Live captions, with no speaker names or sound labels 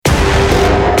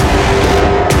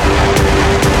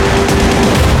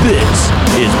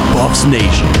Buffs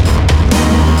Nation.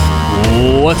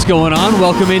 What's going on?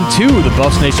 Welcome into the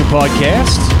Buffs Nation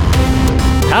podcast.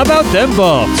 How about them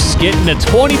Buffs getting a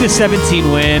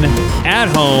 20-17 win at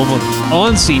home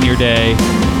on Senior Day?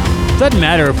 Doesn't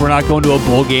matter if we're not going to a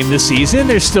bowl game this season.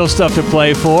 There's still stuff to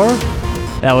play for.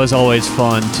 That was always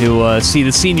fun to see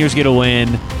the seniors get a win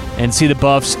and see the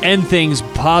Buffs end things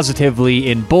positively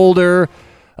in Boulder.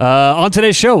 On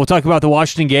today's show, we'll talk about the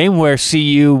Washington game where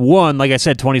CU won, like I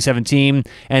said, 2017,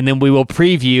 and then we will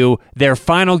preview their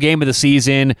final game of the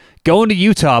season, going to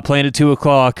Utah, playing at 2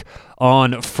 o'clock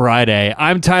on Friday.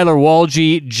 I'm Tyler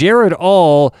Walgie. Jared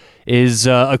All is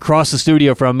across the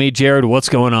studio from me. Jared, what's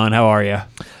going on? How are you?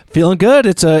 Feeling good.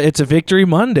 It's a Victory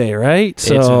Monday, right?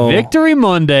 So, it's a Victory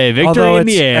Monday. Victory in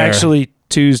the air. Actually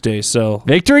Tuesday, so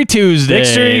Victory Tuesday.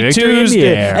 Victory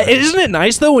Tuesday. Isn't it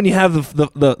nice though when you have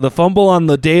the fumble on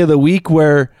the day of the week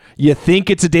where you think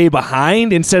it's a day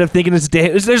behind instead of thinking it's a day?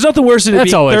 There's nothing worse than it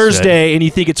being Thursday and you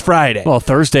think it's Friday. Well,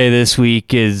 Thursday this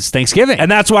week is Thanksgiving, and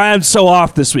that's why I'm so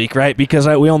off this week, right? Because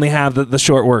we only have the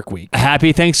short work week.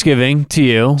 Happy Thanksgiving to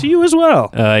you. To you as well.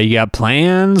 You got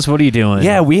plans? What are you doing?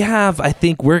 Yeah, we have. I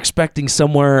think we're expecting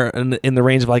somewhere in the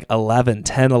range of like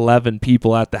 11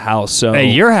 people at the house. So at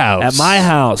your house, at my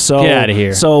house. So get out of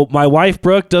here. So my wife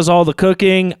Brooke does all the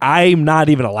cooking. I'm not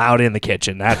even allowed in the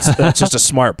kitchen. That's just a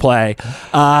smart play.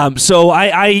 So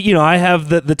I have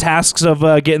the tasks of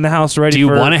getting the house ready. Do you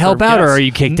want to help out, or are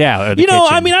you kicked out of the kitchen?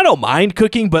 I mean, I don't mind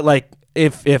cooking, but like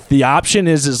if the option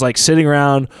is like sitting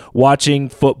around watching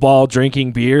football,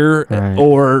 drinking beer, right,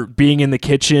 or being in the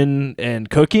kitchen and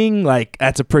cooking, like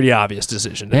that's a pretty obvious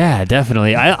decision. Yeah,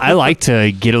 definitely. I like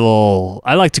to get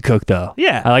I like to cook though.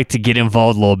 Yeah, I like to get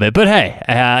involved a little bit. But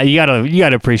hey, you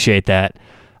gotta appreciate that.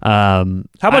 How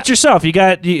about yourself? You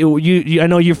got you I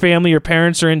know your family, your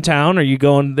parents are in town. Are you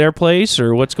going their place,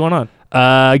 or what's going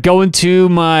on? Going to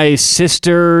my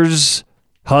sister's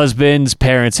husband's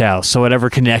parents' house. So whatever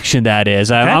connection that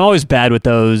is, I'm always bad with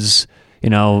those.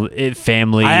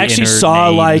 Family. I actually saw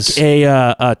like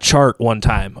a chart one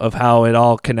time of how it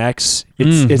all connects.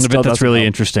 That's really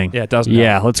interesting. Yeah, it doesn't.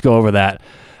 Yeah, let's go over that.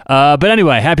 But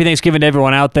anyway, happy Thanksgiving to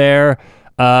everyone out there.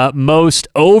 Most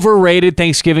overrated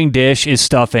Thanksgiving dish is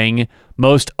stuffing.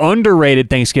 Most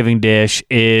underrated Thanksgiving dish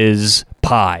is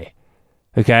pie.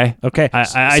 Okay.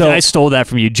 I stole that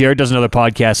from you. Jared does another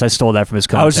podcast. I stole that from his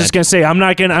content. I was just gonna say I'm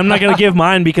not gonna give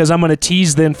mine because I'm gonna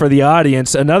tease then for the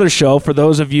audience another show for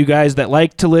those of you guys that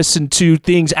like to listen to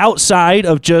things outside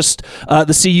of just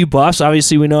the CU Buffs.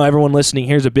 Obviously, we know everyone listening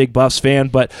here is a big Buffs fan,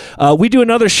 but we do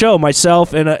another show.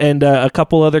 Myself and a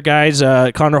couple other guys,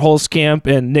 Connor Holzkamp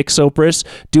and Nick Sopris,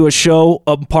 do a show,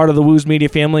 part of the Woos Media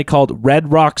family called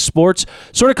Red Rock Sports.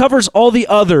 Sort of covers all the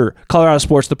other Colorado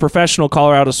sports, the professional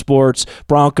Colorado sports.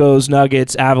 Broncos,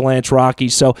 Nuggets, Avalanche,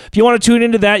 Rockies. So if you want to tune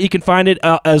into that, you can find it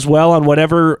as well on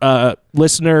whatever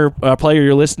player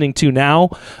you're listening to now.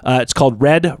 It's called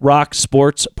Red Rock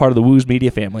Sports, part of the Woos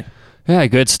Media family. Yeah,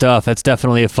 good stuff. That's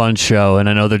definitely a fun show, and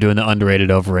I know they're doing the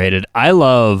underrated, overrated.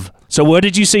 So what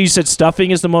did you say? You said stuffing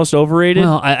is the most overrated?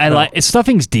 Well, I like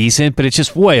stuffing's decent, but it's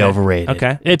just way overrated.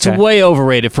 Okay. It's way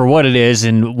overrated for what it is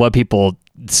and what people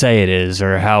say it is,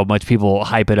 or how much people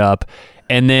hype it up.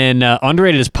 And then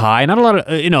underrated is pie. Not a lot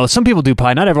of, some people do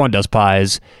pie. Not everyone does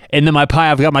pies. And then my pie,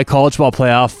 I've got my college ball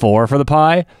playoff 4 for the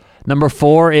pie. Number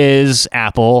 4 is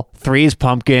apple. 3 is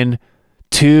pumpkin.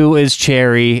 2 is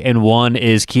cherry. And 1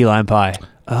 is key lime pie.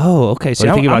 Oh, okay. So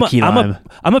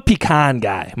I'm a pecan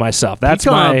guy myself. That's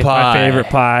my favorite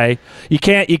pie. You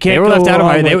can't. They were left out of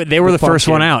my. They were the first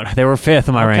one out. They were 5th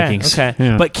in my rankings. Okay.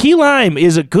 Yeah. But key lime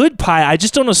is a good pie. I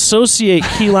just don't associate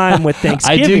key lime with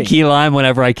Thanksgiving. I do key lime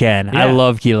whenever I can. Yeah. I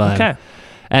love key lime. Okay.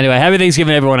 Anyway, happy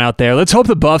Thanksgiving, everyone out there. Let's hope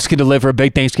the Buffs can deliver a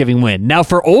big Thanksgiving win. Now,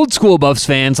 for old school Buffs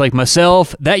fans like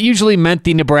myself, that usually meant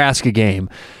the Nebraska game.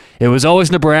 It was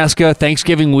always Nebraska,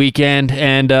 Thanksgiving weekend,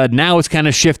 and now it's kind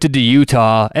of shifted to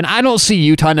Utah. And I don't see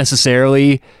Utah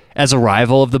necessarily as a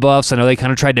rival of the Buffs. I know they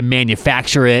kind of tried to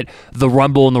manufacture it, the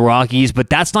Rumble and the Rockies,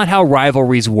 but that's not how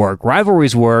rivalries work.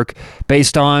 Rivalries work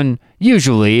based on,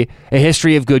 usually, a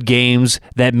history of good games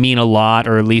that mean a lot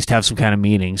or at least have some kind of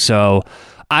meaning. So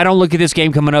I don't look at this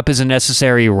game coming up as a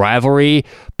necessary rivalry,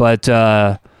 but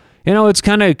it's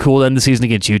kind of cool to end the season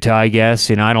against Utah, I guess.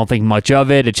 I don't think much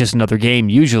of it. It's just another game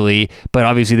usually, but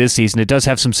obviously this season it does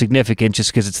have some significance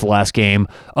just because it's the last game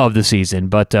of the season.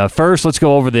 But first, let's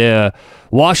go over the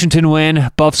Washington win.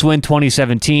 Buffs win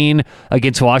 2017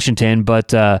 against Washington.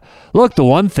 But look, the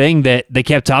one thing that they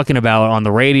kept talking about on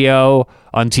the radio,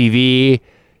 on TV,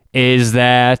 is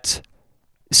that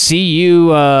CU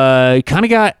kind of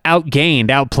got outgained,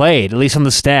 outplayed, at least on the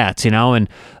stats, and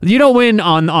you don't win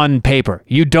on paper.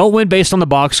 You don't win based on the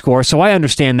box score, so I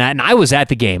understand that, and I was at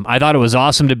the game. I thought it was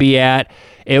awesome to be at.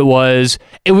 It was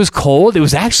cold. It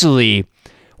was actually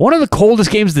one of the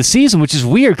coldest games of the season, which is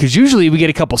weird because usually we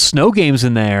get a couple snow games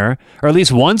in there, or at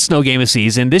least one snow game a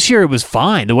season. This year it was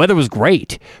fine. The weather was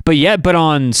great. But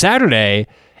on Saturday,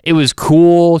 it was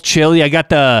cool, chilly. I got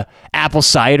the apple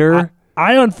cider.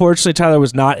 I unfortunately, Tyler,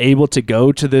 was not able to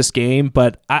go to this game,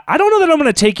 but I don't know that I'm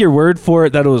going to take your word for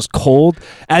it that it was cold.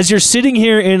 As you're sitting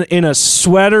here in a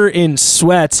sweater in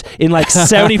sweats in like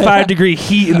 75-degree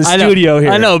heat in the studio here.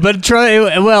 I know, but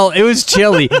it was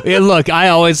chilly. Look, I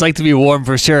always like to be warm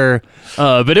for sure,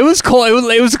 but it was cold.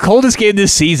 It was the coldest game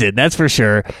this season, that's for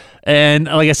sure. And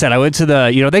like I said, I went to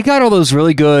they got all those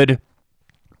really good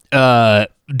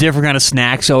different kind of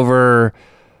snacks over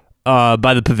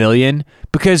by the pavilion,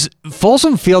 because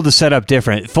Folsom Field is set up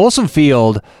different. Folsom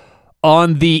Field,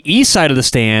 on the east side of the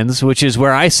stands, which is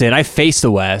where I sit, I face the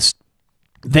west,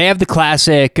 they have the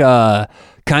classic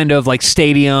kind of like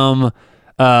stadium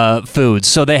foods.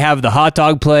 So they have the hot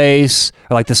dog place,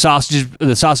 or like the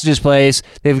sausages place.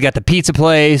 They've got the pizza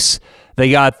place. They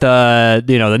got the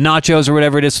the nachos or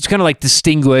whatever it is. So it's kind of like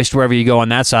distinguished wherever you go on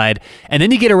that side. And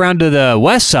then you get around to the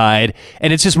west side,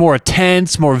 and it's just more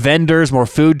tents, more vendors, more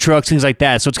food trucks, things like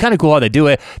that. So it's kind of cool how they do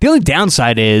it. The only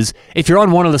downside is if you're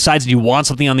on one of the sides and you want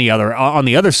something on the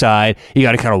other side, you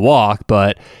got to kind of walk.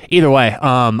 But either way,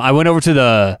 I went over to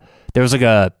there was like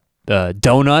a little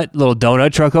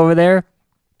donut truck over there.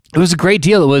 It was a great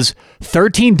deal. It was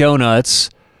 13 donuts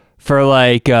for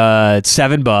like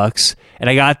 $7. And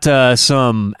I got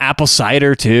some apple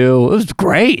cider, too. It was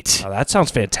great. Oh, that sounds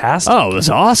fantastic. Oh, it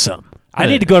was awesome. I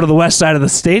need to go to the west side of the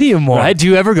stadium more. Right? Do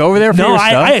you ever go over there for your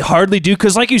stuff? I hardly do,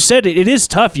 because like you said, it is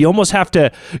tough. You almost have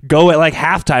to go at like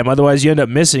halftime. Otherwise, you end up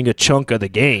missing a chunk of the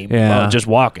game just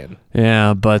walking.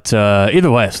 Yeah, but either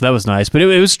way, so that was nice. But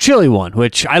it was a chilly one,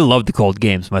 which I love the cold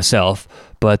games myself.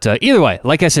 But either way,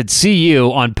 like I said,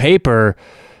 CU on paper,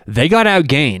 they got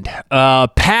outgained.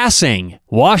 Passing,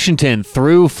 Washington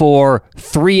threw for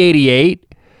 388.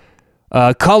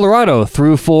 Colorado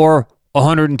threw for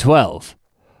 112.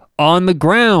 On the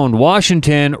ground,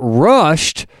 Washington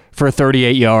rushed for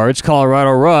 38 yards.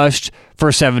 Colorado rushed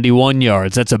for 71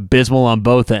 yards. That's abysmal on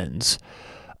both ends.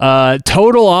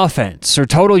 Total offense, or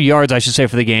total yards, I should say,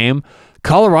 for the game,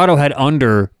 Colorado had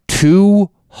under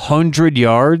 200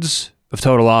 yards of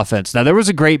total offense. Now, there was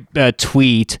a great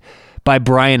tweet by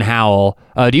Brian Howell.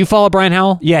 Do you follow Brian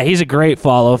Howell? Yeah, he's a great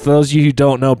follow. For those of you who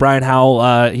don't know, Brian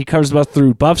Howell, he covers about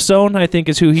through Buffzone, I think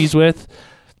is who he's with.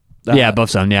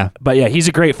 Buffzone, yeah. But yeah, he's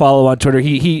a great follow on Twitter.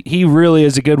 He really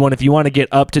is a good one. If you want to get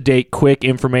up-to-date, quick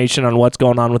information on what's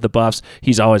going on with the Buffs,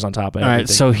 he's always on top of everything. All right,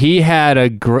 so he had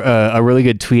a really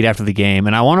good tweet after the game,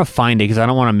 and I want to find it because I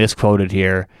don't want to misquote it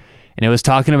here. And it was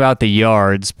talking about the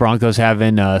yards, Broncos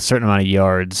having a certain amount of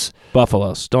yards.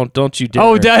 Buffaloes. Don't you dare.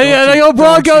 Oh, they go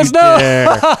Broncos,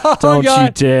 no! Don't you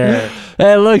dare.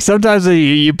 Hey, look, sometimes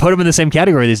you put them in the same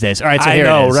category these days. All right, so here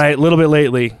it is. Right? A little bit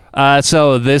lately.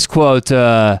 So this quote,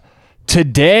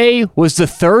 today was the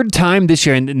third time this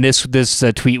year, and this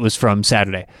tweet was from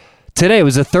Saturday. Today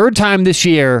was the third time this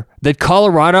year that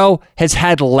Colorado has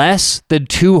had less than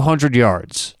 200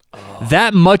 yards.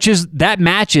 That matches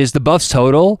the Buffs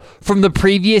total from the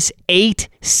previous 8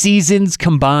 seasons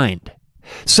combined.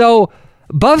 So,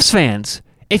 Buffs fans,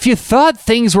 if you thought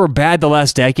things were bad the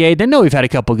last decade, I know we've had a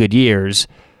couple good years.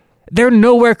 They're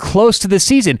nowhere close to this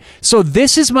season. So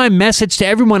this is my message to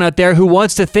everyone out there who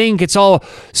wants to think it's all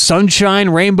sunshine,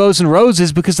 rainbows, and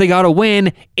roses because they got to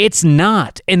win. It's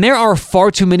not. And there are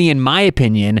far too many, in my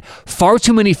opinion, far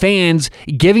too many fans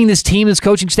giving this team, this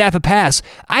coaching staff a pass.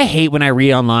 I hate when I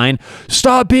read online,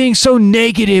 stop being so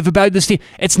negative about this team.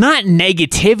 It's not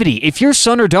negativity. If your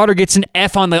son or daughter gets an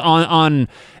F on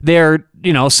their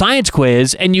science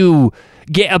quiz and you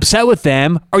get upset with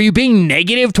them, are you being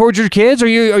negative towards your kids? Are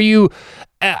you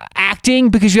acting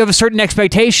because you have a certain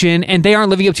expectation and they aren't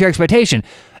living up to your expectation?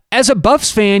 As a Buffs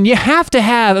fan, you have to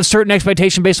have a certain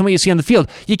expectation based on what you see on the field.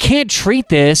 You can't treat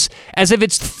this as if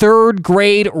it's third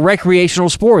grade recreational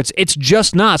sports. It's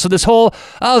just not. So this whole,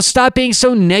 stop being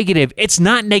so negative. It's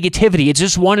not negativity. It's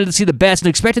just wanting to see the best and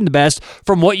expecting the best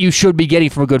from what you should be getting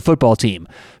from a good football team.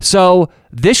 So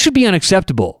this should be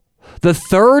unacceptable. The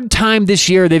third time this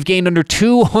year they've gained under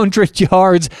 200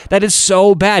 yards. That is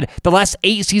so bad. The last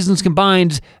 8 seasons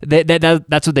combined,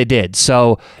 that's what they did.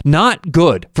 So not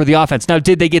good for the offense. Now,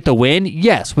 did they get the win?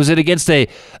 Yes. Was it against a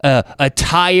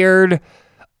tired,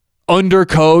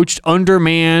 undercoached,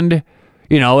 undermanned,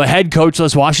 a head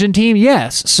coachless Washington team?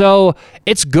 Yes. So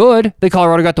it's good that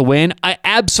Colorado got the win. I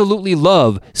absolutely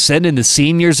love sending the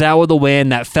seniors out with a win.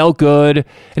 That felt good.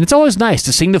 And it's always nice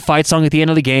to sing the fight song at the end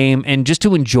of the game and just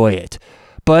to enjoy it.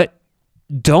 But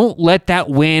don't let that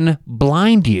win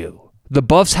blind you. The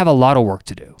Buffs have a lot of work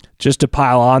to do. Just to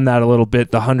pile on that a little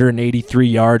bit, the 183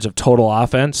 yards of total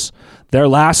offense, their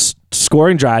last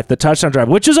scoring drive, the touchdown drive,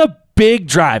 which is a big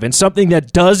drive and something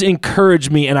that does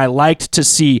encourage me, and I liked to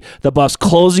see the Buffs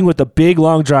closing with a big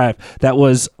long drive that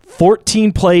was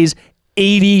 14 plays,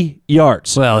 80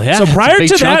 yards. Well, yeah. So prior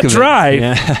to that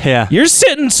drive, you're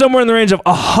sitting somewhere in the range of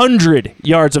 100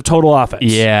 yards of total offense.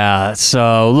 Yeah.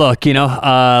 So look,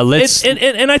 let's.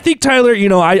 And I think, Tyler,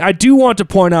 I do want to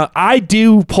point out, I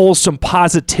do pull some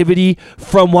positivity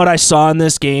from what I saw in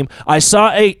this game. I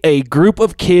saw a group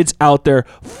of kids out there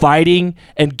fighting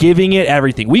and giving it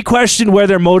everything. We questioned where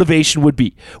their motivation would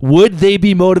be. Would they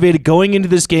be motivated going into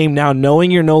this game now,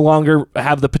 knowing you're no longer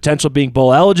have the potential of being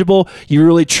bowl eligible? You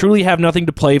really truly have nothing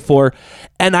to play for.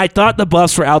 And I thought the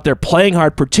Buffs were out there playing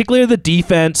hard, particularly the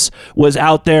defense was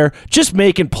out there just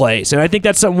making plays. And I think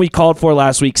that's something we called for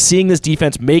last week, seeing this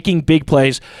defense making big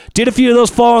plays. Did a few of those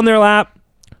fall in their lap?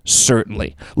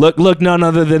 Certainly. Look, none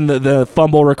other than the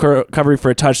fumble recovery for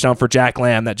a touchdown for Jack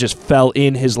Lamb that just fell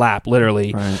in his lap,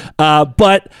 literally. Right.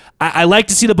 But I like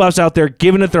to see the Buffs out there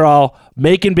giving it their all,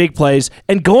 making big plays,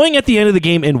 and going at the end of the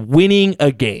game and winning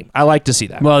a game. I like to see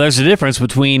that. Well, there's a difference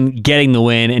between getting the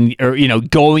win or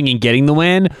going and getting the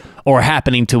win or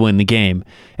happening to win the game.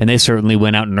 And they certainly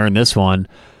went out and earned this one.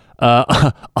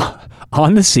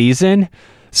 On the season,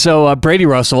 so Brady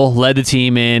Russell led the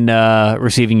team in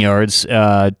receiving yards,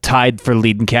 tied for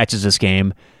lead in catches this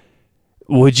game.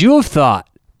 Would you have thought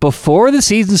before the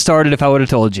season started, if I would have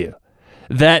told you,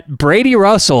 that Brady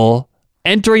Russell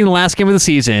entering the last game of the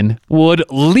season would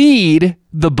lead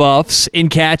the Buffs in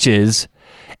catches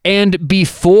and be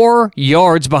 4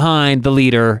 yards behind the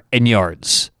leader in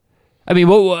yards? I mean,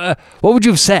 what would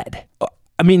you have said?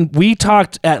 I mean, we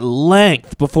talked at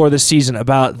length before the season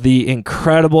about the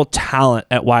incredible talent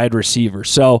at wide receiver.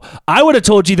 So I would have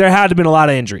told you there had to have been a lot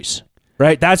of injuries,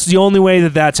 right? That's the only way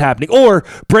that's happening. Or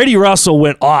Brady Russell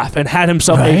went off and had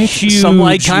himself a huge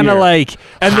kind of like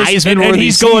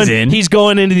Heisman-worthy season. He's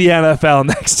going into the NFL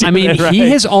next year. I mean, right? He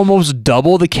has almost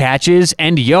doubled the catches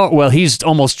and he's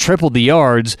almost tripled the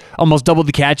yards, almost doubled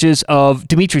the catches of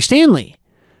Dimitri Stanley.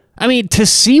 I mean, to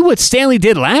see what Stanley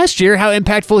did last year, how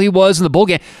impactful he was in the bowl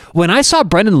game. When I saw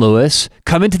Brendan Lewis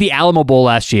come into the Alamo Bowl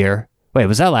last year, wait,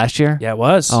 was that last year? Yeah, it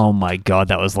was. Oh my God,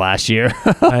 that was last year.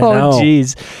 I know. Oh,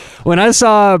 jeez. When I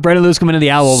saw Brendan Lewis come into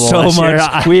the Alamo Bowl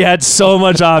last year, we had so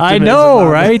much optimism. I know,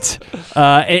 right?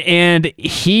 And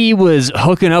he was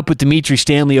hooking up with Dimitri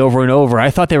Stanley over and over.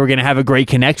 I thought they were going to have a great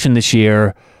connection this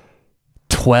year.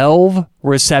 12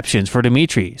 receptions for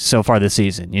Dimitri so far this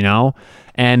season,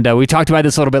 And we talked about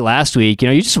this a little bit last week.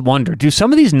 You just wonder, do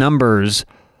some of these numbers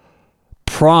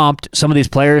prompt some of these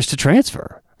players to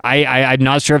transfer? I'm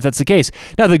not sure if that's the case.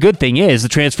 Now, the good thing is the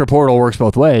transfer portal works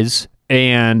both ways,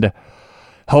 and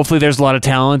hopefully there's a lot of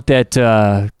talent that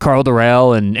Carl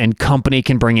Durrell and company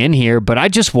can bring in here, but I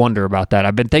just wonder about that.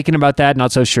 I've been thinking about that,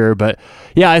 not so sure. But,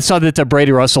 yeah, I saw that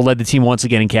Brady Russell led the team once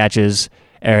again in catches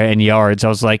and yards. I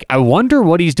was like, I wonder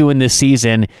what he's doing this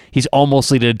season. He's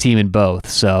almost leading a team in both.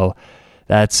 So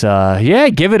that's,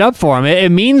 give it up for him.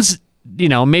 It means,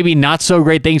 maybe not so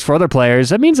great things for other players.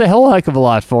 That means a whole heck of a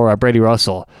lot for Brady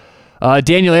Russell.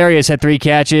 Daniel Arias had 3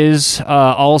 catches.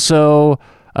 Also,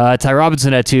 Ty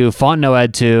Robinson had 2. Fontenot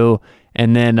had 2.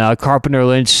 And then Carpenter,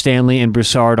 Lynch, Stanley, and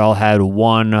Broussard all had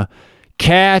 1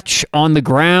 catch. On the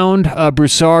ground,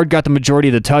 Broussard got the majority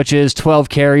of the touches, 12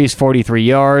 carries, 43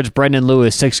 yards. Brendan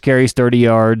Lewis, 6 carries, 30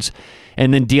 yards.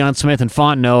 And then Deion Smith and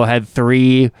Fontenot had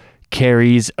 3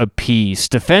 carries apiece.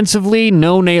 Defensively,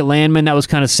 no Nate Landman. That was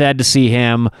kind of sad to see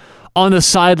him on the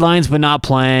sidelines, but not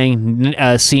playing.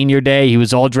 Senior day, he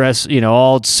was all dressed,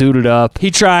 all suited up.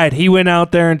 He tried. He went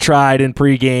out there and tried in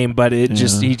pregame, but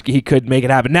he couldn't make it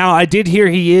happen. Now, I did hear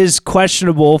he is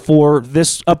questionable for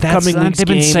this upcoming week's They've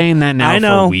game. been saying that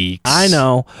now for weeks. I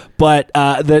know, but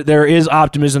there is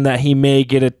optimism that he may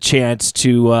get a chance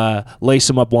to lace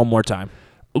him up one more time.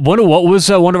 What was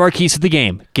one of our keys to the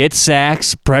game? Get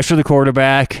sacks, pressure the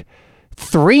quarterback.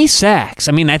 3 sacks.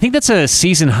 I mean, I think that's a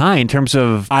season high in terms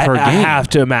of per game. I have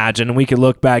to imagine, and we could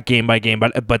look back game by game,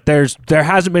 but there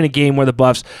hasn't been a game where the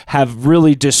Buffs have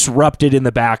really disrupted in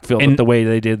the backfield the way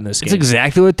they did in this game. That's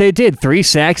exactly what they did. 3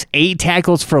 sacks, 8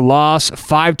 tackles for loss,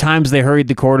 5 times they hurried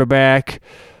the quarterback.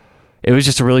 it was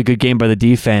just a really good game by the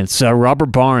defense. Robert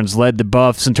Barnes led the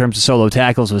Buffs in terms of solo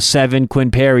tackles with 7.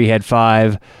 Quinn Perry had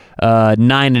 5. 9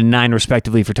 and 9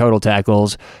 respectively for total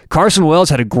tackles. Carson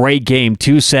Wells had a great game.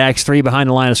 2 sacks, 3 behind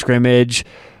the line of scrimmage.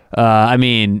 I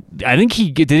think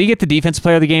did he get the defensive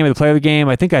player of the game or the player of the game?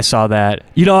 I think I saw that.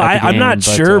 I'm not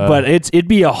sure, but it'd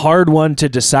be a hard one to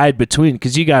decide between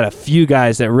because you got a few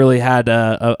guys that really had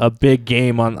a big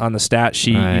game on the stat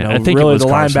sheet. Right. I think really it was the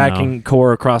Carson, linebacking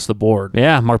core across the board.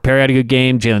 Yeah, Mark Perry had a good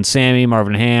game. Jalen Sammy,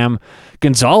 Marvin Ham,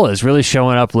 Gonzalez really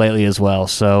showing up lately as well.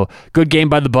 So good game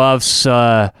by the Buffs.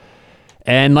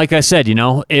 And like I said,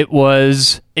 it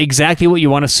was exactly what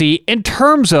you want to see in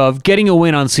terms of getting a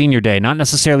win on Senior Day, not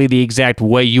necessarily the exact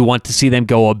way you want to see them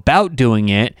go about doing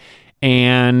it.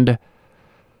 And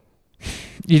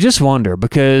you just wonder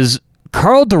because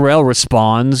Karl Dorrell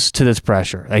responds to this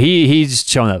pressure. He's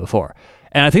shown that before.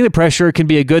 And I think the pressure can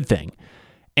be a good thing.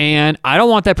 And I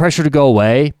don't want that pressure to go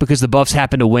away because the Buffs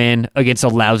happen to win against a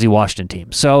lousy Washington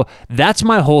team. So that's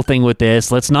my whole thing with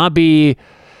this. Let's not be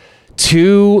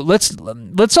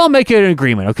let's all make it an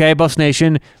agreement, okay, Buffs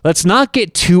Nation? Let's not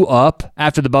get too up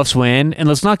after the Buffs win, and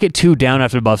let's not get too down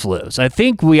after the Buffs lose. I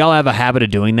think we all have a habit of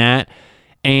doing that,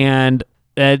 and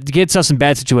it gets us in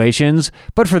bad situations.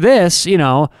 But for this, we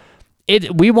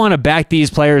want to back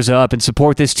these players up and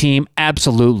support this team.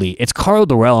 Absolutely. It's Karl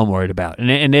Dorrell I'm worried about,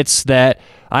 and it's that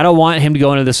I don't want him to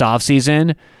go into this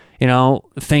offseason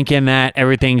thinking that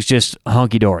everything's just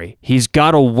hunky-dory. He's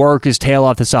got to work his tail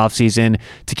off this offseason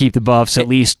to keep the Buffs at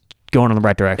least going in the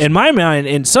right direction. In my mind,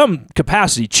 in some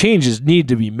capacity, changes need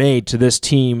to be made to this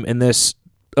team and this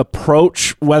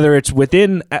approach, whether it's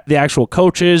within the actual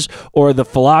coaches or the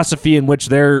philosophy in which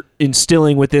they're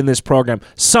instilling within this program.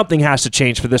 Something has to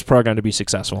change for this program to be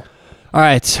successful. All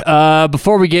right.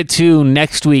 Before we get to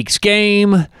next week's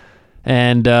game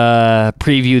and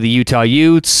preview the Utah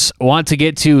Utes, I want to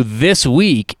get to this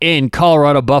week in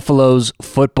Colorado Buffaloes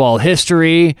football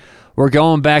history. We're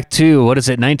going back to,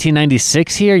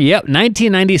 1996 here? Yep,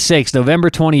 1996,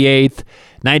 November 28th,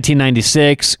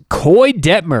 1996. Koy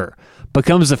Detmer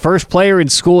becomes the first player in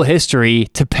school history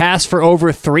to pass for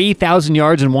over 3,000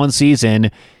 yards in one season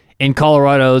in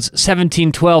Colorado's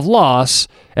 17-12 loss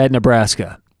at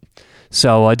Nebraska.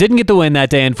 So didn't get the win that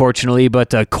day, unfortunately,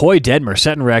 but Koy Detmer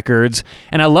setting records.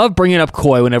 And I love bringing up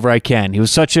Koy whenever I can. He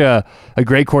was such a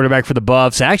great quarterback for the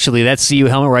Buffs. Actually, that CU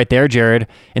helmet right there, Jared,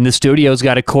 in the studio's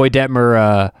got a Koy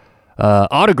Detmer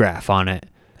autograph on it.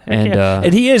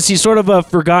 And he's sort of a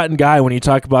forgotten guy when you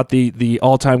talk about the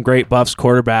all-time great Buffs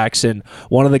quarterbacks, and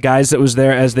one of the guys that was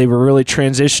there as they were really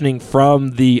transitioning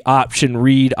from the option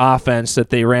read offense that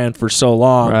they ran for so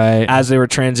long, right, as they were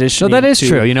transitioning. So that is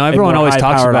true. Everyone always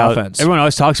talks about offense. Everyone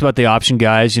always talks about the option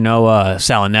guys.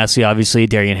 Salinesi, obviously,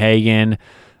 Darian Hagan,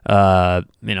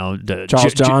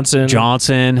 Charles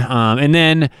Johnson, and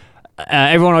then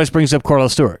everyone always brings up Cordell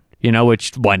Stewart.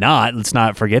 Which why not? Let's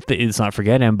not forget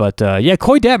him. But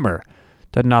Koy Detmer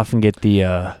doesn't often get the.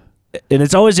 And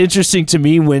it's always interesting to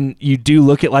me when you do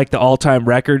look at like the all-time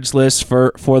records list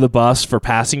for the Buffs for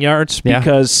passing yards,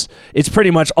 because it's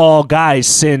pretty much all guys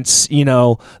since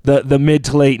the mid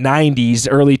to late 90s,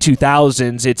 early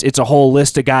 2000s. It's a whole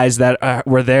list of guys that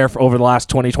were there for over the last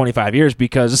 20-25 years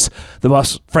because the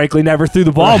Buffs frankly never threw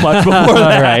the ball much before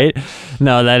that. Right?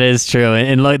 No, that is true,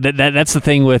 and look, that's the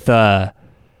thing with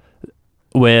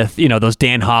those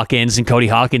Dan Hawkins and Cody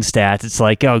Hawkins stats. It's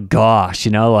like, oh gosh,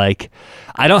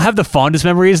 I don't have the fondest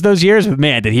memories of those years, but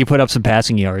man, did he put up some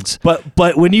passing yards.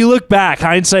 But when you look back,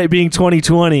 hindsight being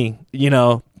 2020,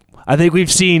 I think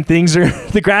we've seen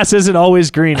the grass isn't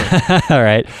always greener. All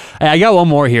right. I got one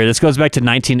more here. This goes back to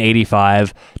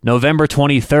 1985, November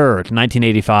 23rd,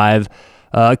 1985.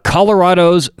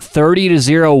 Colorado's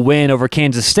 30-0 win over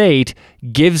Kansas State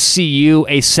gives CU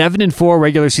a 7-4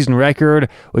 regular season record,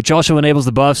 which also enables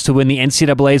the Buffs to win the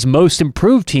NCAA's Most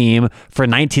Improved Team for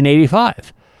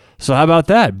 1985. So how about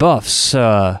that, Buffs?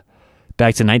 Back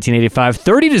to 1985,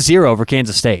 30-0 over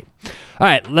Kansas State. All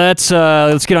right, let's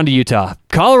get on to Utah.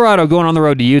 Colorado going on the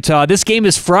road to Utah. This game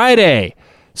is Friday,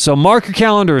 so mark your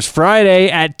calendars. Friday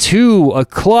at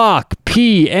 2:00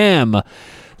 p.m.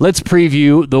 Let's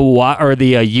preview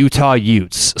the Utah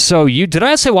Utes. So did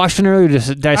I say Washington earlier? Or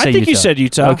did I say Utah? I think you said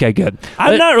Utah. Okay, good.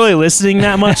 I'm not really listening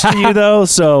that much to you, though,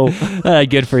 so.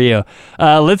 Good for you.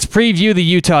 Let's preview the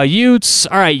Utah Utes.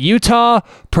 All right, Utah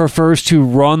prefers to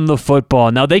run the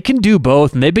football. Now, they can do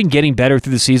both, and they've been getting better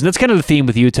through the season. That's kind of the theme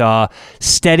with Utah.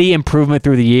 Steady improvement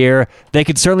through the year. They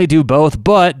can certainly do both,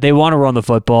 but they want to run the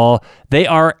football. They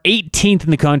are 18th in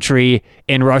the country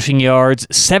in rushing yards,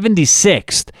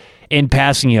 76th in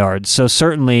passing yards. So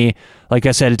certainly, like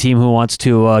I said, a team who wants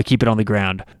to keep it on the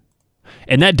ground.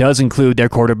 and that does include their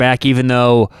quarterback, even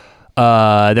though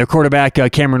their quarterback,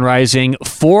 Cameron Rising,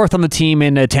 4th on the team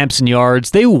in attempts and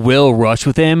yards. They will rush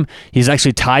with him. He's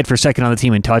actually tied for 2nd on the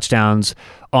team in touchdowns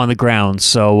on the ground.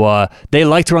 So they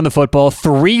like to run the football.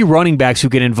 3 running backs who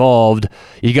get involved.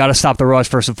 You got to stop the rush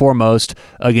first and foremost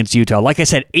against Utah. Like I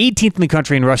said, 18th in the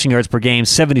country in rushing yards per game,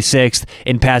 76th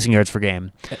in passing yards per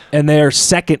game. And they are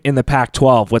 2nd in the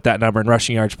Pac-12 with that number in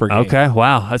rushing yards per game. Okay,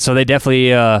 wow. So they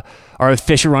definitely are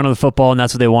efficient run of the football, and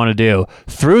that's what they want to do.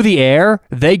 Through the air,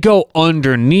 they go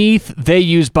underneath. They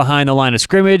use behind the line of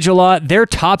scrimmage a lot. Their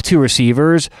top 2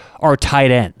 receivers are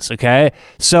tight ends, okay?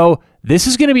 So this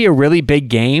is going to be a really big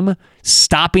game,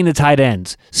 stopping the tight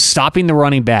ends, stopping the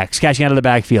running backs, catching out of the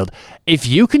backfield. If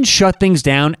you can shut things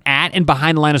down at and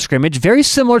behind the line of scrimmage, very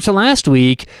similar to last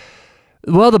week,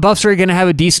 well, the Buffs are going to have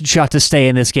a decent shot to stay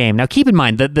in this game. Now, keep in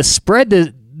mind that the spread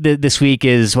this week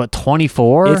is,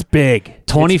 24? It's big.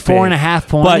 24 and a half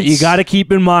points. But you got to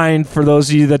keep in mind, for those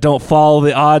of you that don't follow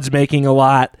the odds making a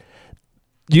lot,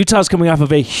 Utah's coming off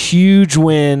of a huge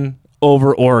win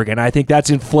over Oregon. I think that's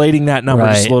inflating that number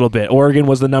just a little bit. Oregon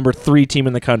was the number 3 team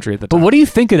in the country at the time. But what do you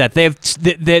think of that? They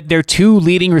have their 2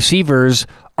 leading receivers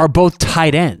are both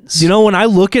tight ends. You know, when I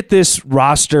look at this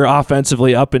roster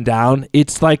offensively up and down,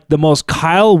 it's like the most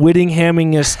Kyle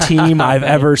Whittinghamingest team I've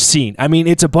ever seen. I mean,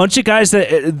 it's a bunch of guys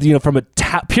that, from a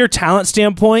pure talent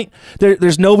standpoint,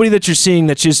 there's nobody that you're seeing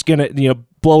that's just going to,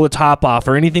 blow the top off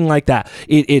or anything like that.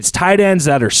 It's tight ends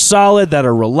that are solid, that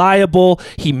are reliable.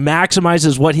 He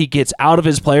maximizes what he gets out of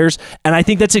his players, and I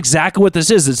think that's exactly what this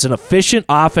is. It's an efficient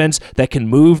offense that can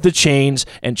move the chains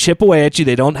and chip away at you.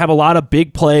 They don't have a lot of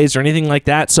big plays or anything like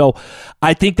that, so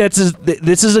I think this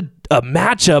is a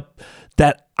matchup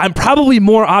that I'm probably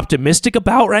more optimistic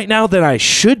about right now than I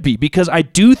should be, because I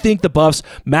do think the Buffs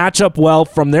match up well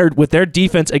with their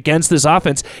defense against this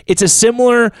offense. It's a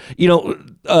similar,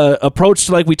 approach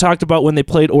to like we talked about when they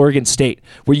played Oregon State,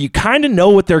 where you kind of know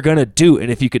what they're going to do,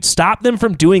 and if you could stop them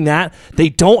from doing that, they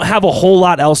don't have a whole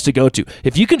lot else to go to.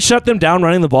 If you can shut them down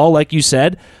running the ball, like you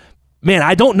said, man,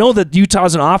 I don't know that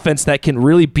Utah's an offense that can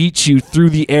really beat you through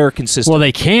the air consistently. Well,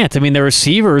 they can't. I mean, the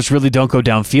receivers really don't go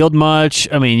downfield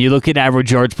much. I mean, you look at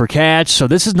average yards per catch, so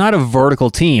this is not a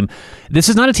vertical team. This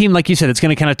is not a team, like you said, that's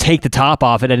going to kind of take the top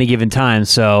off at any given time.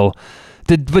 So,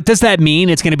 but does that mean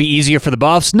it's going to be easier for the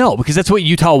Buffs? No, because that's what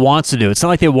Utah wants to do. It's not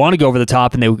like they want to go over the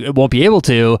top and they won't be able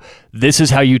to. This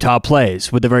is how Utah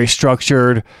plays, with a very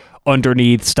structured,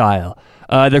 underneath style.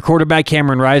 Their quarterback,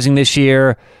 Cameron Rising, this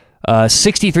year,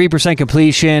 63%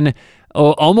 completion,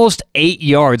 almost 8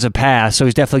 yards a pass, so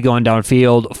he's definitely going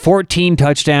downfield. 14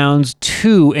 touchdowns,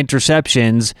 2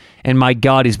 interceptions, and my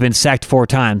God, he's been sacked 4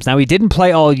 times. Now, he didn't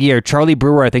play all year. Charlie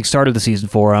Brewer, I think, started the season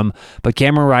for him, but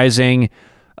Cameron Rising,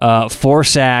 4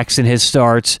 sacks in his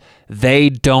starts. They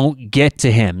don't get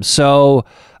to him. So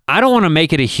I don't want to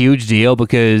make it a huge deal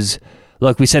because,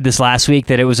 look, we said this last week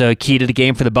that it was a key to the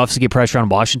game for the Buffs to get pressure on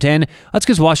Washington. That's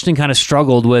because Washington kind of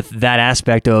struggled with that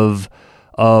aspect of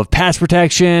pass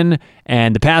protection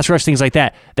and the pass rush, things like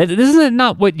that. This is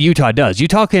not what Utah does.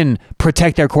 Utah can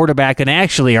protect their quarterback and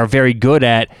actually are very good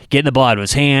at getting the ball out of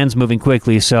his hands, moving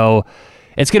quickly. So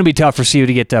it's going to be tough for CU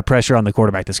to get pressure on the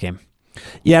quarterback this game.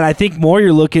 Yeah, and I think more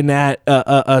you're looking at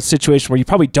a situation where you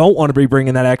probably don't want to be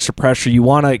bringing that extra pressure. You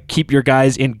want to keep your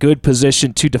guys in good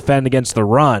position to defend against the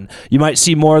run. You might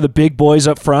see more of the big boys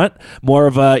up front, more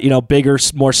of a bigger,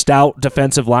 more stout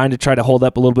defensive line to try to hold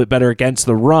up a little bit better against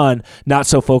the run, not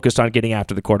so focused on getting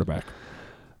after the quarterback.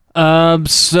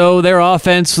 So their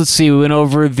offense, let's see, we went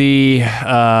over the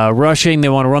rushing. They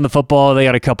want to run the football. They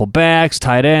got a couple backs,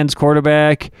 tight ends,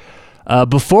 quarterback.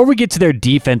 Before we get to their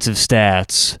defensive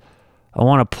stats, I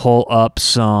want to pull up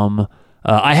some.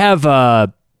 I have,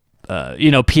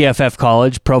 PFF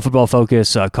College, Pro Football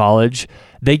Focus College.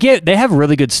 They have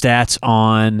really good stats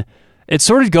on. It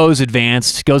sort of goes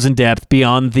advanced, goes in depth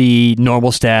beyond the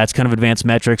normal stats, kind of advanced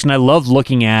metrics, and I love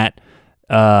looking at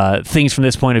things from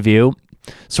this point of view.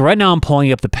 So right now I'm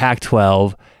pulling up the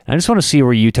Pac-12, and I just want to see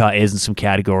where Utah is in some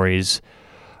categories.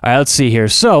 All right, let's see here.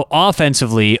 So,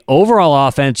 offensively, overall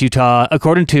offense, Utah,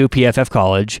 according to PFF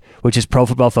College, which is Pro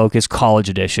Football Focus College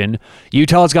Edition,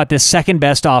 Utah's got the second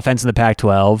best offense in the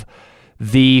Pac-12,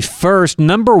 the first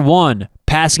number 1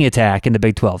 passing attack in the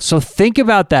Big 12. So think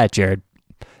about that, Jared.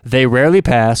 They rarely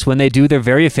pass. When they do, they're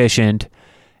very efficient,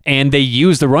 and they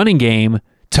use the running game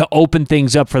to open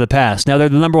things up for the pass. Now, they're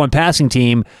the number 1 passing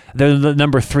team. They're the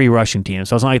number 3 rushing team,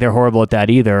 so it's not like they're horrible at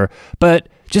that either. But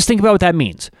just think about what that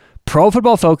means. Pro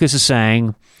Football Focus is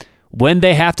saying when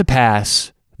they have to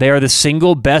pass, they are the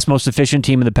single best, most efficient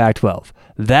team in the Pac-12.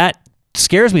 That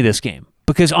scares me this game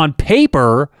because on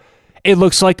paper, it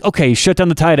looks like, okay, shut down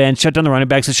the tight end, shut down the running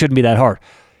backs. It shouldn't be that hard.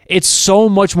 It's so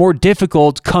much more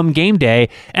difficult come game day.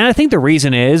 And I think the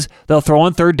reason is they'll throw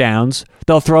on third downs.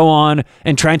 They'll throw on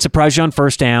and try and surprise you on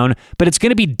first down. But it's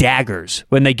going to be daggers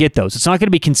when they get those. It's not going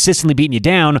to be consistently beating you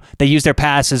down. They use their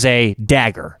pass as a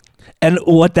dagger. And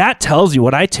what that tells you,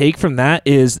 what I take from that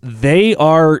is they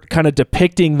are kind of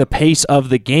depicting the pace of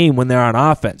the game when they're on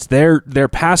offense. They're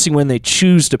passing when they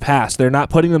choose to pass. They're not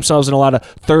putting themselves in a lot of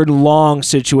third and long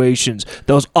situations,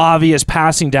 those obvious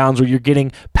passing downs where you're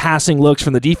getting passing looks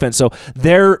from the defense. So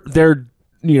they're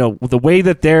the way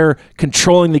that they're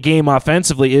controlling the game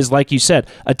offensively is, like you said,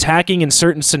 attacking in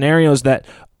certain scenarios that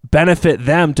benefit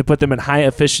them to put them in high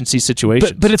efficiency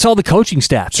situations. But it's all the coaching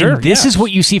staff. Sure, and this is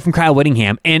what you see from Kyle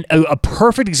Whittingham. And a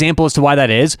perfect example as to why that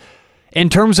is, in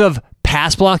terms of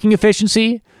pass blocking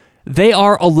efficiency, they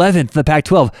are 11th in the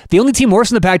Pac-12. The only team worse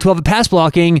in the Pac-12 at pass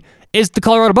blocking is the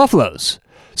Colorado Buffaloes.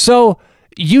 So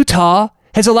Utah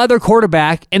has allowed their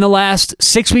quarterback in the last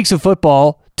 6 weeks of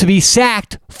football to be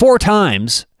sacked 4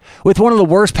 times with one of the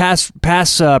worst pass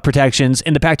protections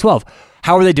in the Pac-12.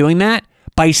 How are they doing that?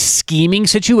 By scheming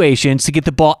situations to get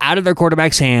the ball out of their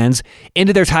quarterback's hands,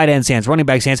 into their tight end's hands, running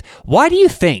back's hands. Why do you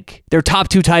think their top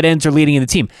 2 tight ends are leading in the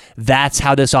team? That's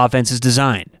how this offense is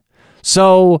designed.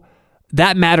 So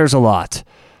that matters a lot.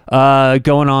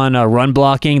 Going on run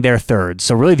blocking, they're third.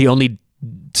 So really the only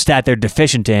stat they're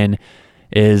deficient in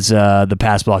is the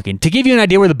pass blocking. To give you an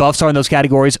idea where the Buffs are in those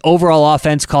categories, overall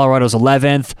offense, Colorado's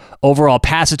 11th. Overall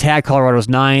pass attack, Colorado's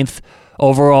 9th.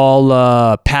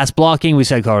 Overall pass blocking, we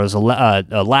said Colorado's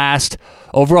last.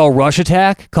 Overall rush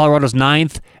attack, Colorado's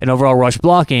 9th. And overall rush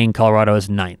blocking, Colorado is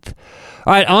 9th.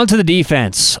 All right, on to the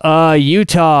defense.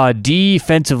 Utah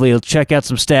defensively, let's check out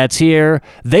some stats here.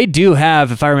 They do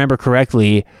have, if I remember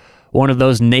correctly, one of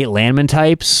those Nate Landman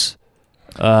types.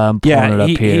 He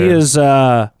is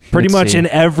pretty much in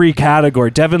every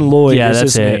category. Devin Lloyd is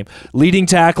his name. Leading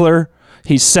tackler.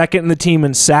 He's second in the team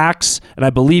in sacks, and I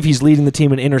believe he's leading the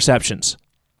team in interceptions.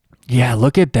 Yeah,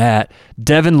 look at that.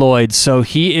 Devin Lloyd. So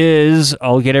he is,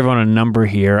 I'll get everyone a number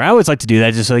here. I always like to do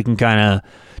that just so they can kind of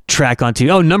track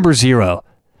onto, number 0.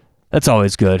 That's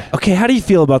always good. Okay, how do you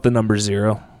feel about the number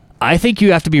 0? I think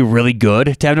you have to be really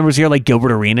good to have number 0, like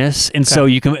Gilbert Arenas. And so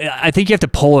I think you have to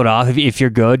pull it off if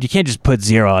you're good. You can't just put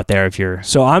 0 out there if you're...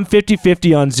 So I'm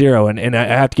 50-50 on 0, and I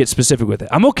have to get specific with it.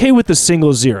 I'm okay with the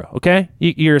single 0, okay?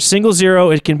 You're a single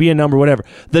 0, it can be a number, whatever.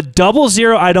 The double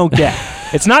 0, I don't get.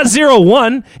 It's not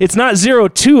 0-1. It's not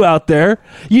 0-2 out there.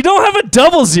 You don't have a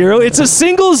double 0. It's a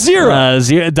single 0.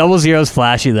 Double 0 is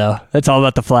flashy, though. That's all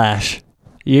about the flash.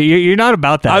 You're not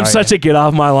about that. I'm such a get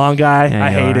off my lawn guy. Yeah, I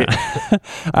hate it.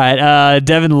 All right,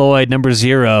 Devin Lloyd, number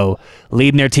 0,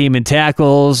 leading their team in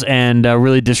tackles and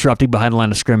really disrupting behind the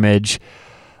line of scrimmage.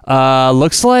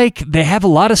 Looks like they have a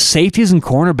lot of safeties and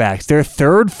cornerbacks. Their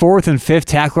 3rd, 4th, and 5th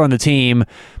tackler on the team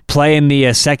play in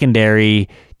the secondary,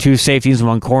 2 safeties and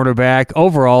 1 cornerback.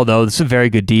 Overall, though, this is a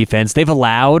very good defense. They've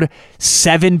allowed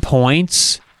 7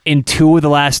 points in 2 of the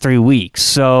last 3 weeks.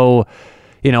 So...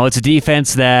 it's a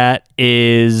defense that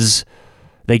is,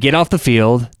 they get off the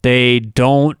field. They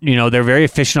don't, they're very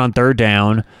efficient on third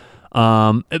down.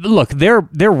 Look, they're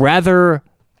rather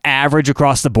average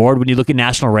across the board when you look at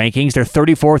national rankings. They're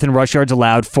 34th in rush yards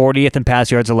allowed, 40th in pass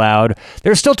yards allowed.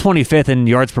 They're still 25th in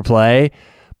yards per play,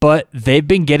 but they've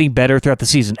been getting better throughout the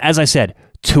season. As I said,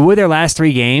 2 of their last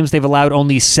 3 games, they've allowed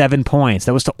only 7 points.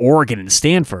 That was to Oregon and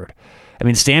Stanford. I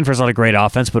mean, Stanford's not a great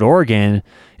offense, but Oregon,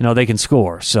 they can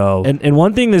score. So, and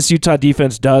one thing this Utah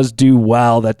defense does do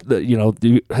well that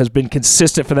has been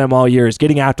consistent for them all year is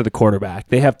getting after the quarterback.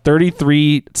 They have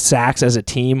 33 sacks as a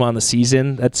team on the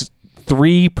season. That's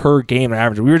 3 per game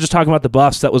average. We were just talking about the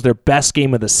Buffs. That was their best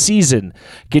game of the season,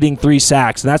 getting 3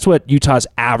 sacks, and that's what Utah's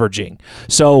averaging.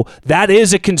 So that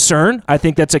is a concern. I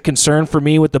think that's a concern for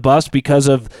me with the Buffs because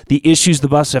of the issues the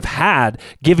Buffs have had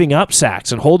giving up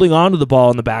sacks and holding on to the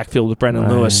ball in the backfield with Brendan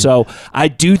Lewis. So I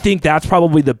do think that's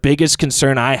probably the biggest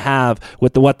concern I have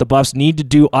with what the Buffs need to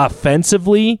do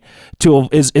offensively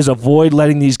is avoid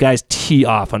letting these guys tee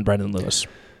off on Brendan Lewis.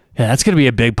 Yeah, that's going to be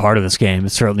a big part of this game. It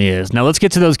certainly is. Now, let's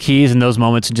get to those keys and those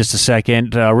moments in just a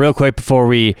second. Real quick before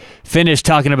we finish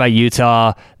talking about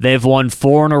Utah, they've won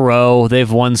 4 in a row.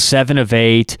 They've won 7 of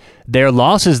 8. Their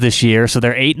losses this year, so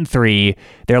they're 8-3.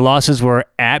 Their losses were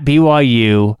at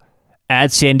BYU,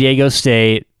 at San Diego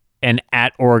State, and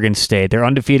at Oregon State. They're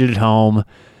undefeated at home.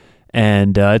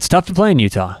 And it's tough to play in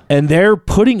Utah. And they're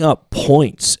putting up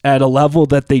points at a level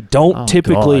that they don't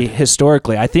typically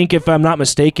historically. I think if I'm not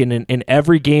mistaken, in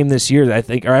every game this year,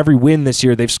 or every win this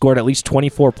year, they've scored at least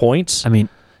 24 points. I mean,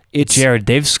 Jared,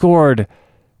 they've scored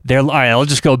All right, I'll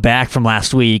just go back from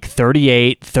last week.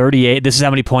 38, 38. This is how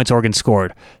many points Oregon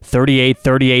scored. 38,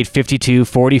 38, 52,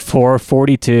 44,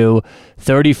 42,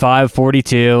 35,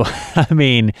 42. I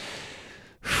mean,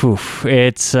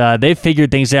 it's they've figured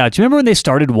things out. Do you remember when they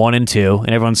started 1-2 and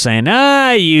everyone's saying,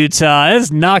 Utah,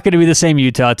 it's not going to be the same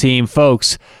Utah team.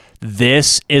 Folks,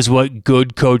 this is what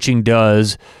good coaching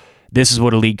does. This is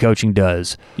what elite coaching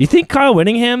does. You think Kyle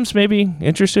Whittingham's maybe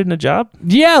interested in a job?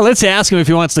 Yeah, let's ask him if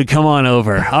he wants to come on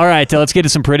over. All right, let's get to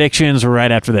some predictions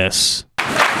right after this.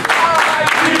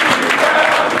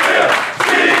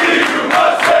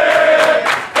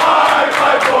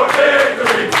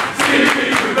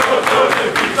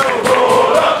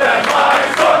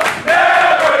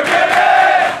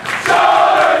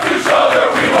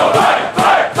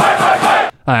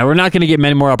 All right, we're not going to get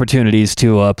many more opportunities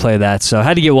to play that, so I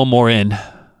had to get one more in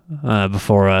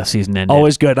before season ended.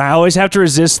 Always good. I always have to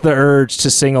resist the urge to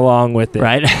sing along with it.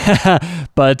 Right?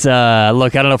 But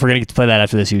look, I don't know if we're going to get to play that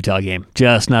after this Utah game.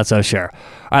 Just not so sure.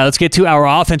 All right, let's get to our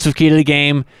offensive key to the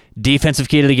game, defensive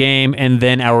key to the game, and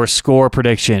then our score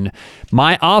prediction.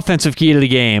 My offensive key to the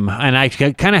game, and I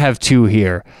kind of have two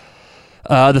here.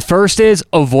 The first is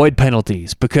avoid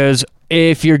penalties, because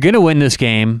if you're going to win this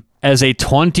game, as a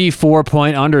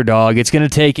 24-point underdog, it's going to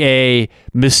take a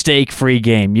mistake-free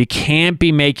game. You can't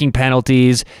be making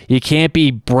penalties. You can't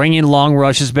be bringing long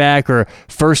rushes back or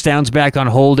first downs back on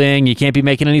holding. You can't be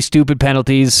making any stupid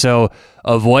penalties. So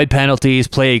avoid penalties.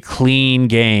 Play a clean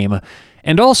game.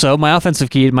 And also, my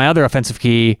other offensive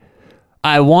key,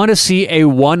 I want to see a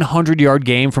 100-yard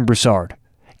game from Broussard.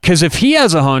 Because if he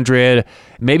has 100,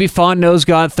 maybe Fontenot's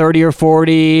got 30 or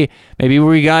 40. Maybe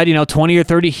we got 20 or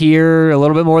 30 here, a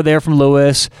little bit more there from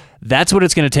Lewis. That's what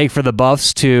it's going to take for the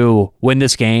Buffs to win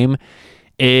this game.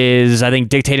 Is I think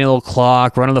dictating a little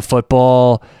clock, running the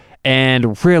football,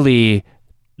 and really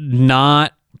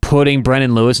not putting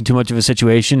Brendan Lewis in too much of a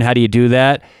situation. How do you do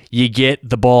that? You get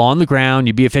the ball on the ground.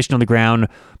 You be efficient on the ground.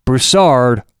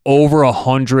 Broussard, over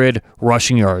 100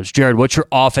 rushing yards. Jared, what's your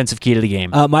offensive key to the game?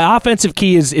 My offensive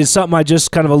key is something I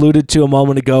just kind of alluded to a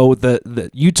moment ago. The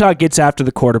Utah gets after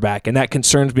the quarterback, and that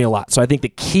concerns me a lot. So I think the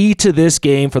key to this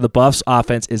game for the Buffs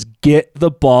offense is get the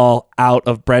ball out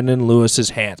of Brendan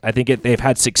Lewis's hands. I think they've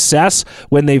had success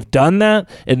when they've done that.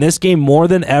 In this game, more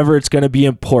than ever, it's going to be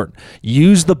important.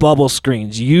 Use the bubble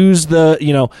screens. Use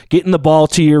getting the ball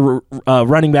to your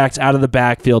running backs out of the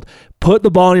backfield. Put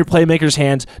the ball in your playmaker's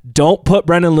hands. Don't put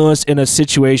Brendan Lewis in a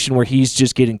situation where he's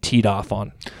just getting teed off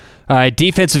on. All right,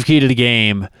 defensive key to the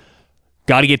game.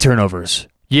 Got to get turnovers.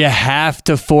 You have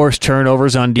to force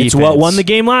turnovers on defense. It's what won the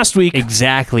game last week.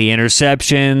 Exactly.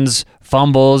 Interceptions,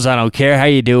 fumbles, I don't care how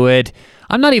you do it.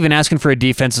 I'm not even asking for a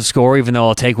defensive score, even though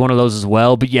I'll take one of those as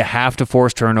well, but you have to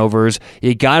force turnovers.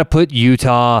 You got to put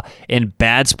Utah in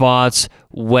bad spots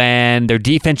when their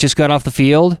defense just got off the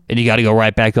field, and you got to go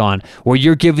right back on, where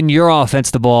you're giving your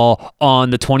offense the ball on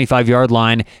the 25-yard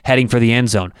line heading for the end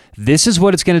zone. This is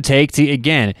what it's going to take to,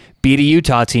 again, beat a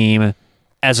Utah team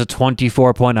as a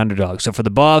 24-point underdog. So for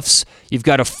the Buffs, you've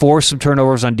got to force some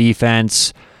turnovers on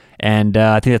defense. And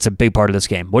I think that's a big part of this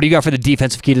game. What do you got for the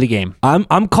defensive key to the game?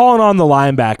 I'm calling on the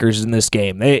linebackers in this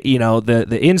game. They,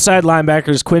 the inside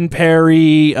linebackers, Quinn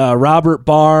Perry, Robert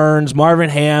Barnes, Marvin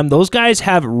Ham. Those guys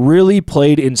have really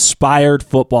played inspired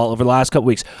football over the last couple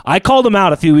weeks. I called them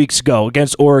out a few weeks ago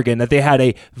against Oregon that they had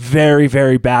a very,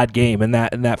 very bad game in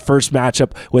that first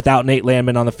matchup without Nate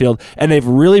Landman on the field, and they've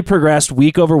really progressed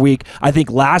week over week. I think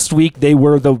last week they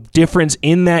were the difference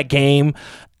in that game.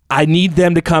 I need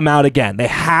them to come out again. They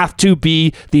have to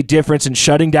be the difference in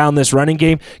shutting down this running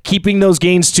game, keeping those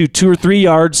gains to 2 or 3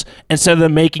 yards instead of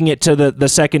them making it to the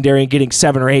secondary and getting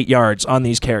 7 or 8 yards on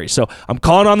these carries. So I'm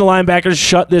calling on the linebackers,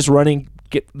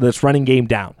 get this running game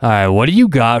down. All right, what do you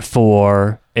got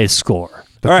for a score?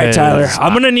 All right, Tyler,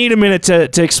 I'm going to need a minute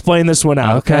to explain this one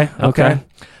out. Okay.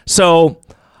 So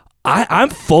I'm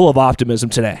full of optimism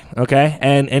today, okay?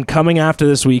 And coming after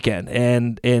this weekend.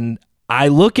 And I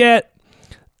look at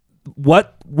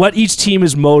what each team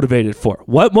is motivated for.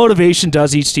 What motivation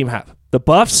does each team have? The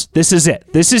Buffs, this is it.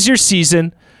 This is your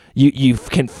season. You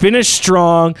can finish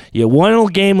strong. You won a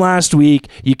game last week.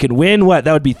 You can win what?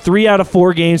 That would be 3 out of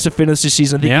 4 games to finish the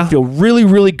season. I think you feel really,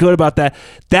 really good about that.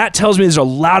 That tells me there's a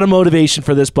lot of motivation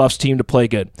for this Buffs team to play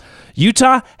good.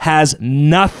 Utah has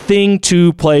nothing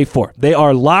to play for. They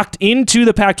are locked into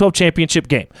the Pac-12 championship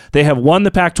game. They have won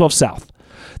the Pac-12 South.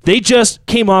 They just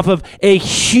came off of a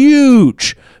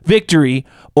huge victory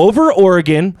over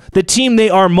Oregon, the team they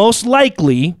are most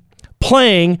likely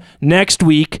playing next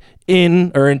week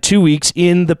in 2 weeks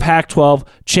in the Pac-12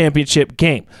 championship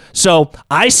game. So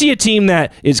I see a team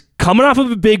that is coming off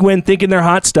of a big win, thinking they're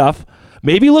hot stuff,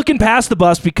 maybe looking past the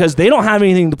Buffs because they don't have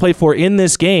anything to play for in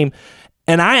this game.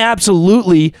 And I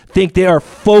absolutely think they are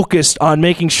focused on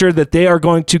making sure that they are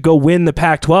going to go win the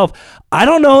Pac-12. I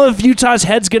don't know if Utah's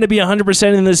head's going to be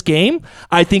 100% in this game.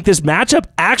 I think this matchup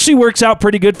actually works out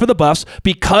pretty good for the Buffs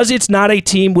because it's not a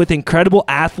team with incredible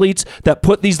athletes that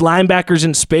put these linebackers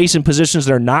in space in positions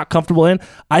they're not comfortable in.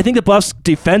 I think the Buffs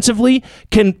defensively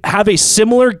can have a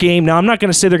similar game. Now, I'm not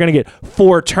going to say they're going to get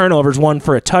 4 turnovers, 1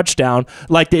 for a touchdown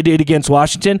like they did against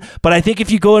Washington, but I think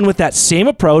if you go in with that same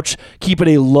approach, keep it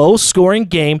a low-scoring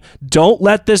game, don't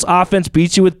let this offense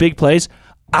beat you with big plays,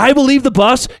 I believe the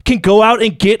Buffs can go out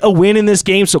and get a win in this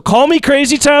game. So call me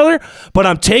crazy, Tyler, but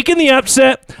I'm taking the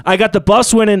upset. I got the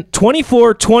Buffs winning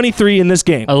 24-23 in this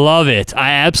game. I love it.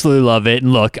 I absolutely love it.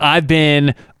 And look, I've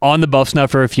been on the Buffs now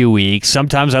for a few weeks.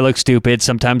 Sometimes I look stupid.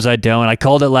 Sometimes I don't. I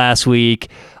called it last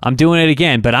week. I'm doing it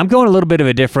again, but I'm going a little bit of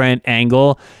a different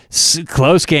angle.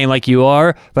 Close game like you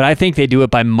are, but I think they do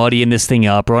it by muddying this thing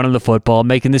up, running the football,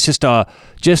 making this just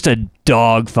a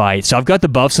dog fight. So I've got the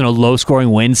Buffs in a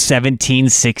low-scoring win,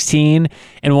 17-16,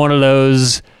 and one of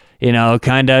those,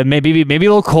 kind of maybe a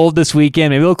little cold this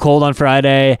weekend, maybe a little cold on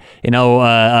Friday,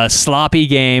 a sloppy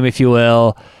game, if you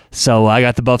will. So I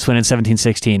got the Buffs winning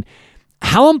 17-16.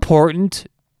 How important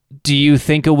do you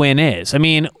think a win is? I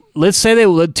mean, let's say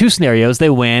 2 scenarios.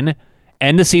 They win,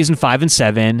 end the season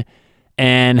 5-7,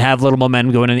 and have little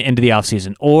momentum going into the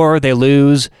offseason. Or they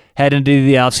lose, head into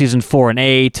the offseason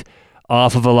 4-8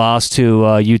 off of a loss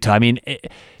to Utah. I mean,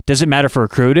 does it matter for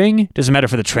recruiting? Does it matter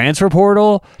for the transfer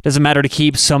portal? Does it matter to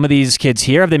keep some of these kids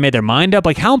here? Have they made their mind up?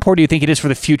 Like, how important do you think it is for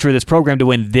the future of this program to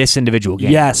win this individual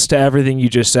game? Yes, to everything you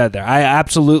just said there. I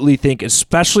absolutely think,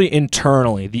 especially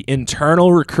internally, the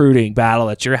internal recruiting battle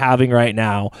that you're having right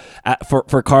now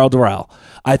for Karl Dorrell,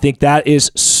 I think that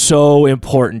is so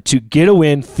important to get a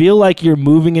win, feel like you're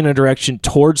moving in a direction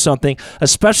towards something,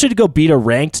 especially to go beat a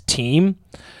ranked team.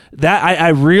 That I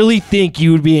really think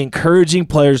you would be encouraging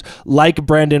players like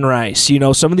Brendan Rice,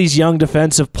 some of these young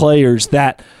defensive players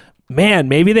that, man,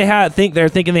 maybe they're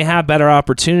thinking they have better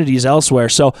opportunities elsewhere.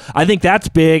 So I think that's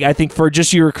big. I think for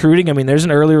just your recruiting, I mean, there's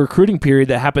an early recruiting period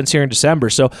that happens here in December.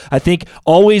 So I think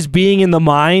always being in the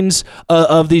minds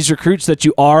of these recruits that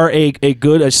you are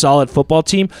a solid football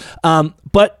team.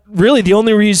 But really, the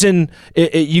only reason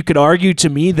you could argue to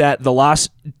me that the loss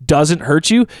doesn't hurt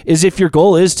you is if your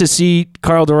goal is to see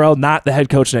Karl Dorrell not the head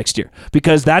coach next year,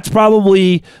 because that's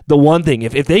probably the one thing.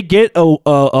 If they get a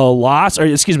loss, or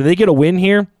excuse me, they get a win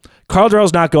here, Karl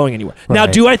Dorrell's not going anywhere. Right. Now,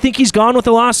 do I think he's gone with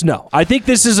a loss? No. I think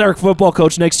this is our football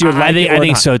coach next year. I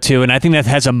think so too, and I think that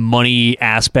has a money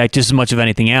aspect just as much of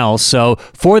anything else. So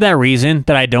for that reason,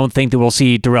 that I don't think that we'll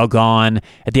see Dorrell gone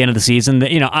at the end of the season.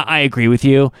 I agree with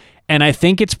you. And I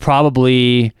think it's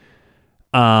probably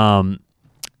what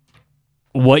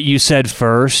you said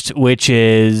first, which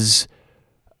is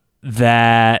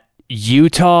that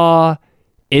Utah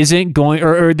isn't going,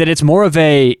 or that it's more of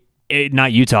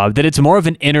not Utah, that it's more of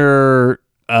an inner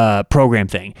program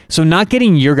thing. So not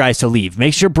getting your guys to leave.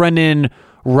 Make sure Brendan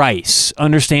Rice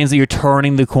understands that you're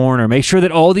turning the corner. Make sure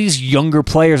that all these younger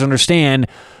players understand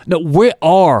that we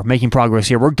are making progress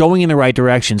here. We're going in the right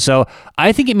direction. So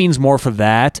I think it means more for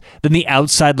that than the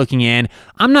outside looking in.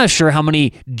 I'm not sure how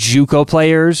many JUCO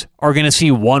players are going to see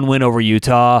one win over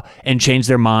Utah and change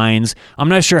their minds. I'm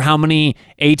not sure how many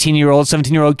 18-year-old,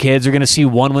 17-year-old kids are going to see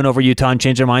one win over Utah and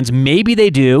change their minds. Maybe they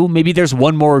do. Maybe there's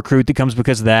one more recruit that comes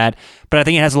because of that. But I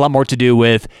think it has a lot more to do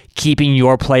with keeping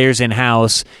your players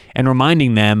in-house and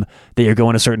reminding them that you're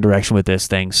going a certain direction with this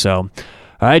thing. So,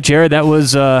 all right, Jared, that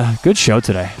was a good show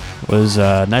today. It was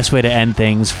a nice way to end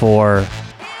things for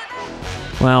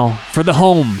the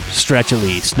home stretch at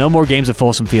least. No more games at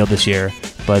Folsom Field this year,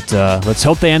 but let's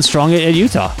hope they end strong at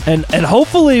Utah. And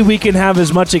hopefully we can have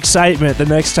as much excitement the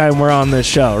next time we're on this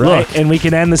show, right? Look, and we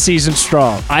can end the season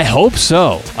strong. I hope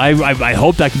so. I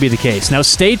hope that can be the case. Now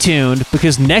stay tuned,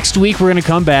 because next week we're going to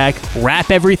come back,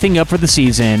 wrap everything up for the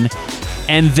season,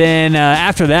 and then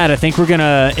after that, I think we're going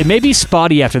to... It may be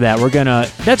spotty after that. We're going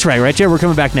to... That's right, Jared? We're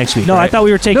coming back next week, No, right? I thought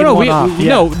we were taking one off.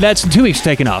 No, that's 2 weeks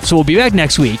taken off. So we'll be back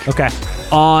next week. Okay.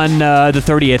 On the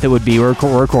 30th, it would be. We're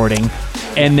recording.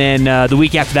 And then the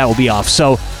week after that, we'll be off.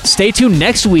 So stay tuned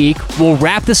next week. We'll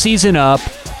wrap the season up,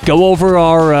 go over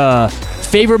our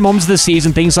favorite moments of the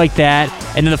season, things like that.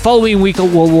 And then the following week,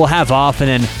 we'll have off, and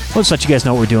then we'll just let you guys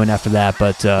know what we're doing after that.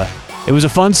 But it was a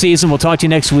fun season. We'll talk to you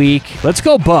next week. Let's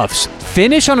go Buffs.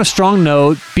 Finish on a strong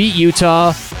note. Beat Utah.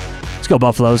 Let's go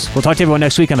Buffaloes. We'll talk to everyone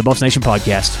next week on the Buffs Nation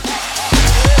podcast.